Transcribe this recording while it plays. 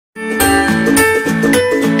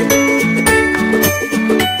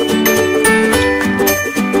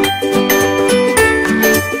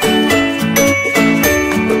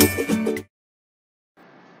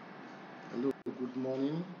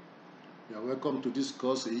Welcome to this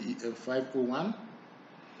course AEM501.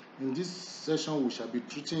 In this session, we shall be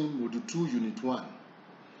treating Module 2, Unit 1,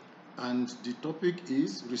 and the topic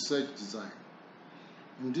is Research Design.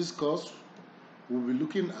 In this course, we'll be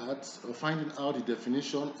looking at or finding out the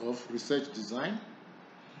definition of research design,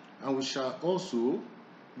 and we shall also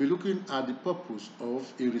be looking at the purpose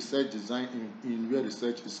of a research design in where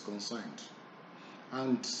research is concerned.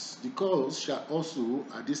 And the course shall also,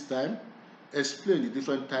 at this time, explain the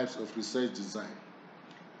different types of research design.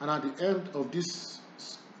 And at the end of this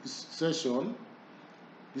session,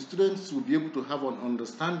 the students will be able to have an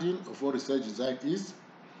understanding of what research design is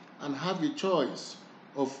and have a choice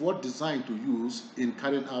of what design to use in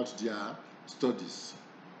carrying out their studies.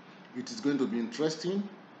 It is going to be interesting.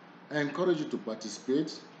 I encourage you to participate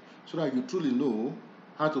so that you truly know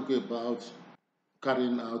how to go about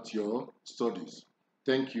carrying out your studies.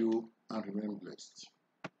 Thank you and remain blessed.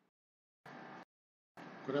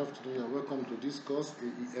 Good afternoon and welcome to this course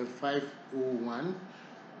AEM501.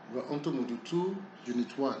 We're on to Module 2,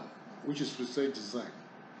 Unit 1, which is Research Design.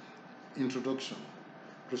 Introduction.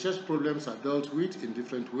 Research problems are dealt with in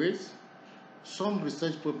different ways. Some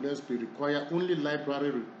research problems may require only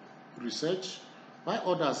library research, while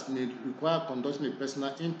others may require conducting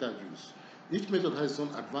personal interviews. Each method has its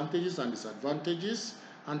own advantages and disadvantages,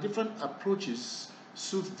 and different approaches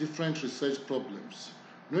suit different research problems.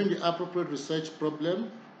 Knowing the appropriate research problem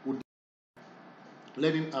would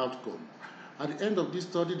learning outcome. At the end of this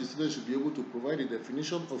study, the students should be able to provide a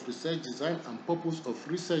definition of research design and purpose of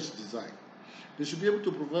research design. They should be able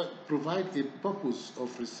to provide a purpose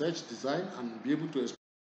of research design and be able to explain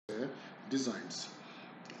their designs.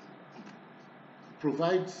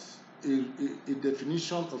 Provide a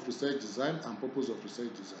definition of research design and purpose of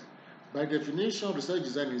research design. By definition, research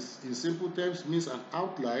design is, in simple terms, means an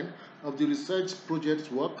outline of the research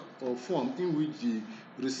project work or form in which the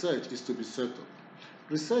research is to be set up.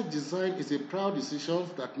 Research design is a proud decision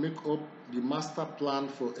that make up the master plan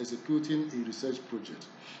for executing a research project.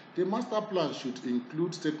 The master plan should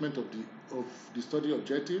include statement of the study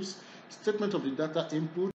objectives, statement of the data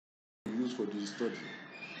input used for the study.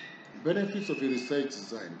 Benefits of a research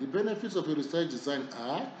design. The benefits of a research design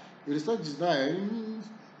are: a research design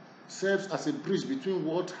serves as a bridge between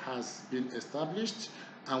what has been established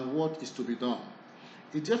and what is to be done.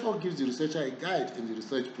 It therefore gives the researcher a guide in the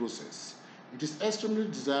research process. It is extremely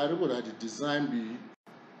desirable that the design be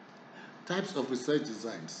types of research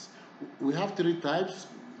designs. We have three types,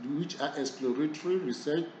 which are exploratory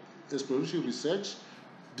research, descriptive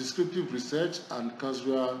research, and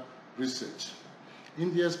casual research.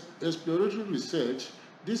 In the exploratory research,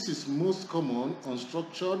 this is most common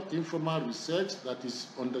unstructured, informal research that is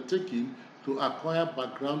undertaken to acquire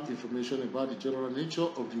background information about the general nature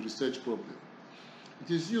of the research problem.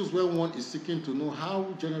 It is used when one is seeking to know how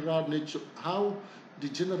the general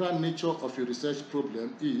nature of a research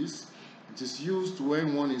problem is. It is used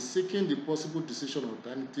when one is seeking the possible decision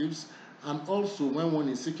alternatives, and also when one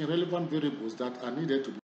is seeking relevant variables that are needed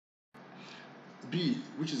to be. B,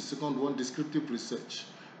 which is the second one, descriptive research.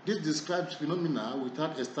 This describes phenomena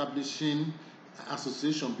without establishing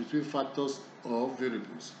association between factors or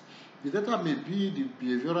variables. The data may be the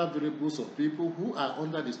behavioral variables of people who are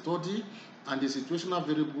under the study and the situational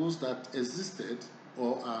variables that existed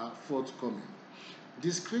or are forthcoming.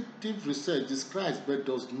 Descriptive research describes but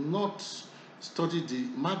does not study the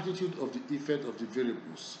magnitude of the effect of the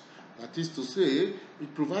variables. That is to say,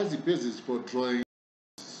 it provides the basis for drawing.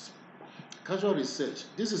 Casual research.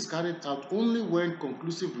 This is carried out only when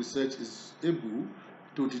conclusive research is able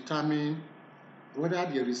to determine whether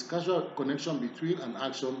there is causal connection between an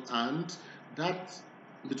action that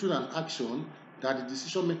the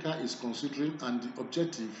decision maker is considering and the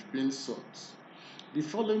objective being sought. The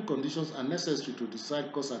following conditions are necessary to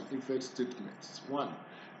decide cause and effect statements. 1.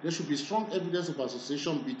 There should be strong evidence of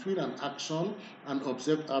association between an action and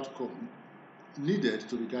observed outcome needed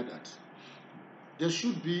to be gathered. There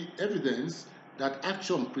should be evidence that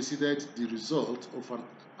action preceded the result of an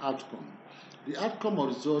outcome. The outcome or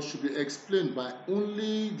result should be explained by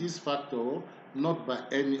only this factor, not by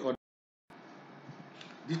any other.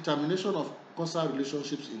 Determination of causal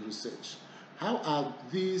relationships in research. How are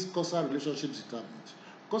these causal relationships determined?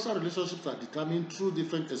 Causal relationships are determined through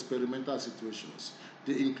different experimental situations.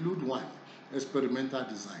 They include 1. Experimental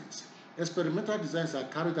designs. Experimental designs are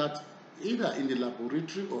carried out either in the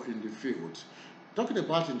laboratory or in the field. Talking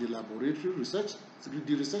about in the laboratory research,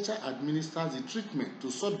 the researcher administers the treatment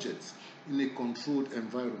to subjects in a controlled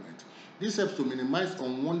environment. This helps to minimize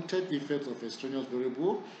unwanted effects of extraneous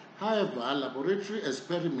variables. However, laboratory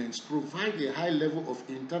experiments provide a high level of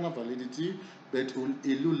internal validity but a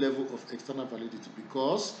low level of external validity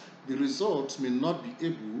because the results may not be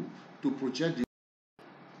able to project the.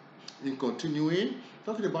 In continuing,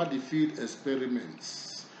 talking about the field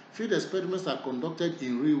experiments. Field experiments are conducted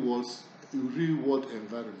in real-world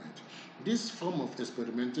environment. This form of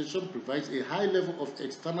experimentation provides a high level of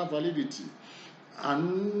external validity,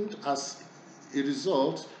 and as a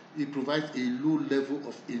result, it provides a low level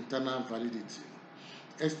of internal validity.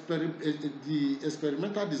 The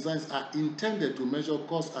experimental designs are intended to measure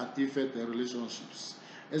cause and effect relationships.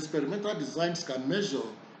 Experimental designs can measure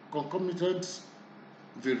concomitant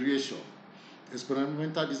variation.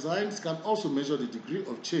 Experimental designs can also measure the degree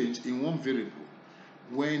of change in one variable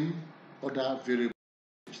when other variables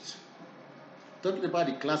are changed. Talking about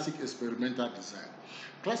the classic experimental design.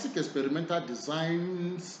 Classic experimental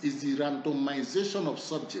designs is the randomization of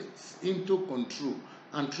subjects into control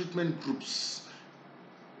and treatment groups.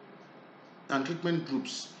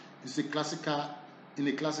 Is a classical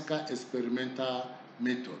experimental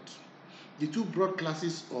method. The two broad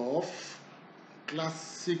classes of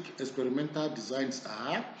classic experimental designs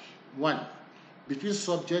are: 1. Between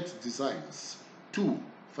subject designs. 2.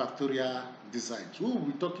 Factorial designs. We will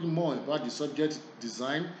be talking more about the subject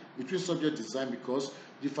design, between subject design, because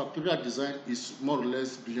the factorial design is more or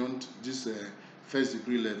less beyond this first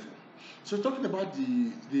degree level. So talking about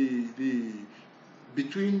the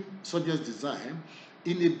between subject design,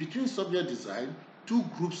 in a between subject design, two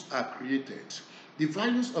groups are created. The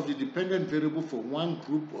values of the dependent variable for one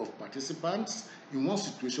group of participants in one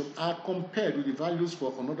situation are compared with the values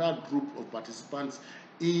for another group of participants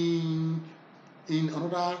in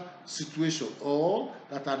another situation, or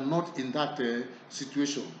that are not in that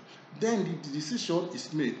situation. Then the decision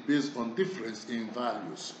is made based on difference in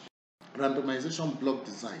values. Randomization block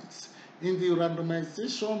designs. In the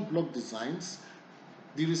randomization block designs,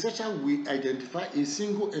 the researcher will identify a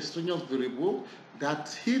single extraneous variable that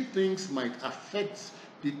he thinks might affect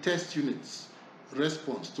the test unit's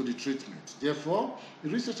response to the treatment. Therefore, the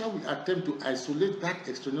researcher will attempt to isolate that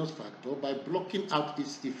extraneous factor by blocking out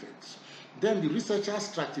its effects. Then the researcher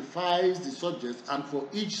stratifies the subjects, and for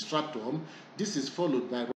each stratum, this is followed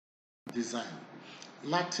by design.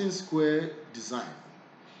 Latin square design.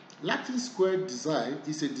 Latin square design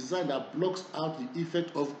is a design that blocks out the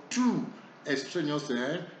effect of two extraneous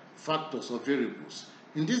factors or variables.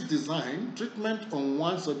 In this design, treatment on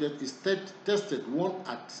one subject is tested one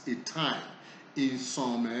at a time in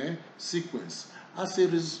some sequence. As a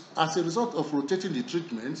result of rotating the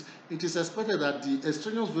treatment, it is expected that the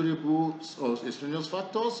extraneous variables or extraneous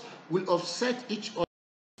factors will offset each other.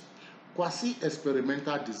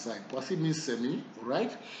 Quasi-experimental design. Quasi means semi,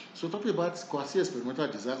 right? So talking about quasi-experimental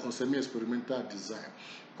design or semi-experimental design.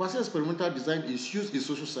 Quasi-experimental design is used in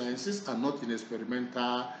social sciences and not in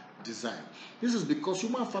experimental design. This is because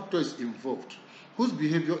human factor is involved, whose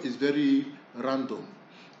behavior is very random.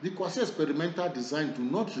 The quasi-experimental design do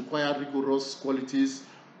not require rigorous qualities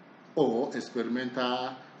or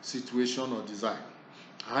experimental situation or design.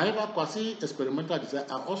 However, quasi-experimental design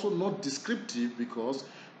are also not descriptive because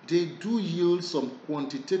they do yield some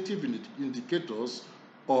quantitative indicators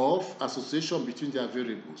of association between their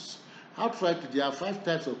variables. Outright, there are 5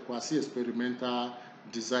 types of quasi-experimental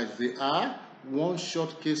designs. They are: one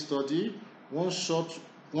short case study,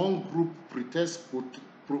 one group pre-test,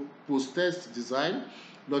 post-test design,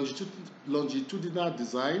 longitudinal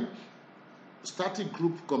design, static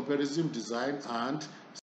group comparison design, and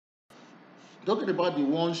talking about the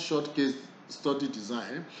one short case study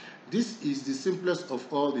design. This is the simplest of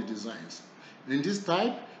all the designs. In this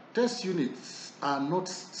type, test units are not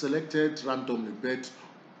selected randomly but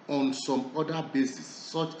on some other basis,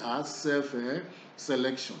 such as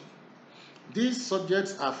self-selection. These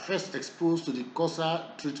subjects are first exposed to the causal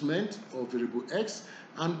treatment of variable X,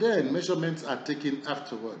 and then measurements are taken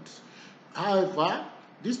afterwards. However,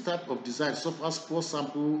 this type of design suffers poor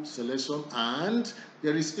sample selection, and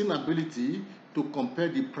there is inability to compare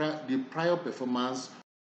the prior performance.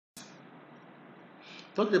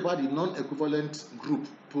 Talking about the non-equivalent group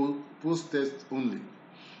post-test only.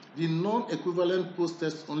 The non-equivalent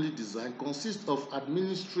post-test only design consists of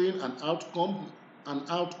administering an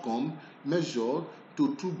outcome measured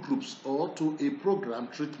to two groups or to a program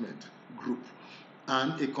treatment group,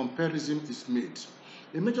 and a comparison is made.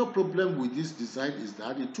 A major problem with this design is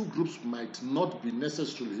that the two groups might not be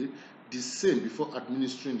necessarily the same before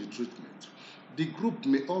administering the treatment. The group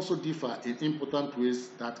may also differ in important ways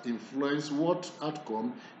that influence what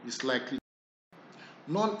outcome is likely.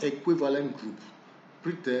 Non-equivalent group,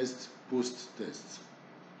 pre-test, post-test.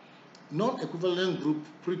 Non-equivalent group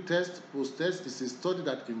pre-test, post-test is a study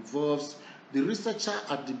that involves the researcher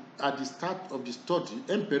at the start of the study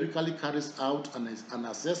empirically carries out an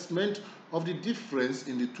assessment of the difference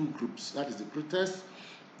in the two groups, that is the pre-test.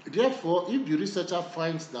 Therefore, if the researcher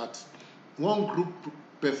finds that one group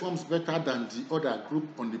performs better than the other group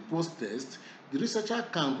on the post-test, the researcher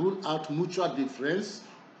can rule out mutual difference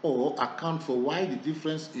or account for why the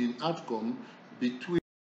difference in outcome between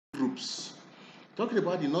groups. Talking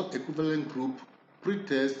about the non-equivalent group,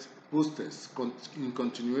 pre-test, post-test, in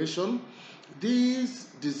continuation, this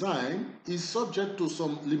design is subject to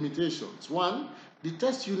some limitations. 1, the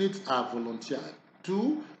test units are volunteered.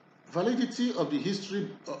 2, validity of the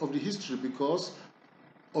history because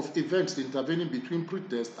of events intervening between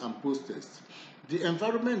pre-test and post-test. The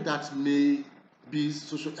environment that may be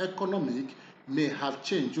socioeconomic may have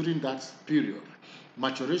changed during that period.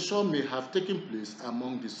 Maturation may have taken place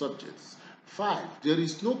among the subjects. 5, there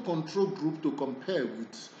is no control group to compare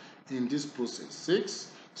with in this process.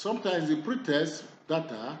 6, sometimes the pre-test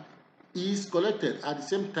data is collected at the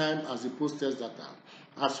same time as the post-test data,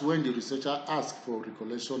 as when the researcher asks for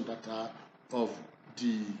recollection data of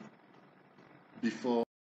the before.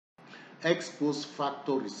 Ex post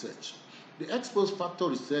factor research. The ex post factor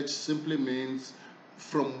research simply means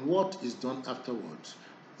from what is done afterwards.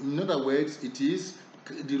 In other words, it is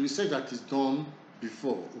the research that is done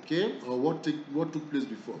before, okay, or what took place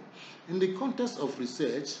before. In the context of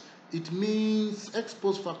research, it means ex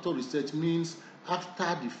post factor research means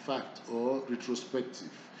after the fact or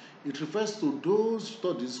retrospective. It refers to those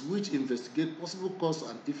studies which investigate possible cause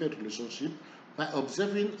and effect relationship by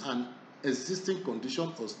observing an existing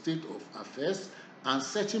condition or state of affairs and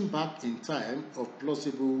searching back in time of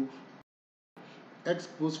plausible ex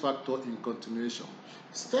post factor in continuation.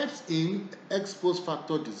 Steps in ex post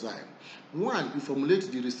factor design. 1, you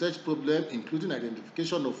formulate the research problem, including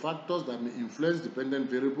identification of factors that may influence dependent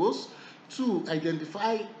variables. 2,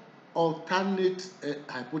 identify alternate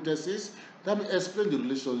hypotheses that may explain the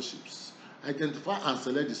relationships. Identify and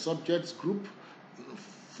select the subjects group.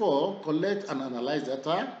 4, collect and analyze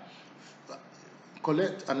data.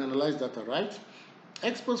 Right?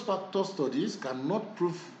 Ex post factor studies cannot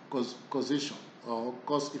prove causation or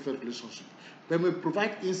cause-effect relationship. They may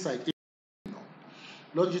provide insight in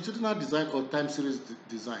longitudinal design or time series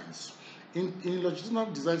designs. In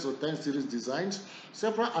longitudinal designs or time series designs,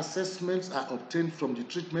 several assessments are obtained from the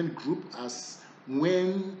treatment group as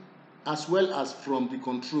well as from the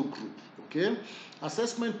control group. Okay,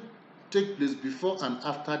 assessment take place before and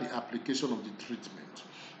after the application of the treatment.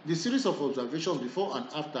 The series of observations before and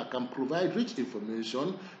after can provide rich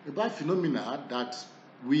information about phenomena that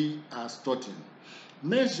we are studying.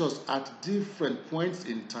 Measures at different points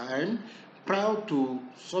in time prior to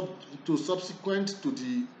subsequent to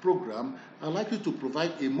the program are likely to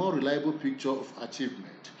provide a more reliable picture of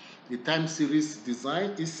achievement. The time series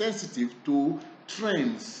design is sensitive to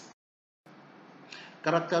trends.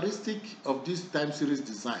 Characteristic of this time series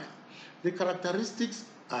design. The characteristics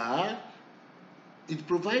are: it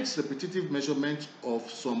provides repetitive measurement of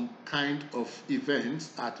some kind of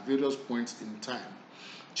events at various points in time.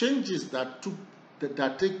 Changes that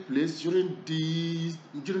take place during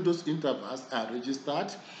those intervals are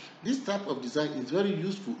registered. This type of design is very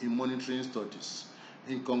useful in monitoring studies.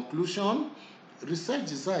 In conclusion, research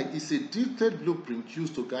design is a detailed blueprint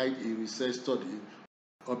used to guide a research study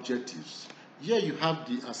objectives. Here you have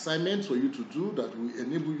the assignments for you to do that will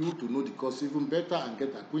enable you to know the course even better and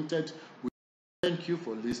get acquainted with. Thank you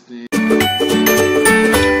for listening.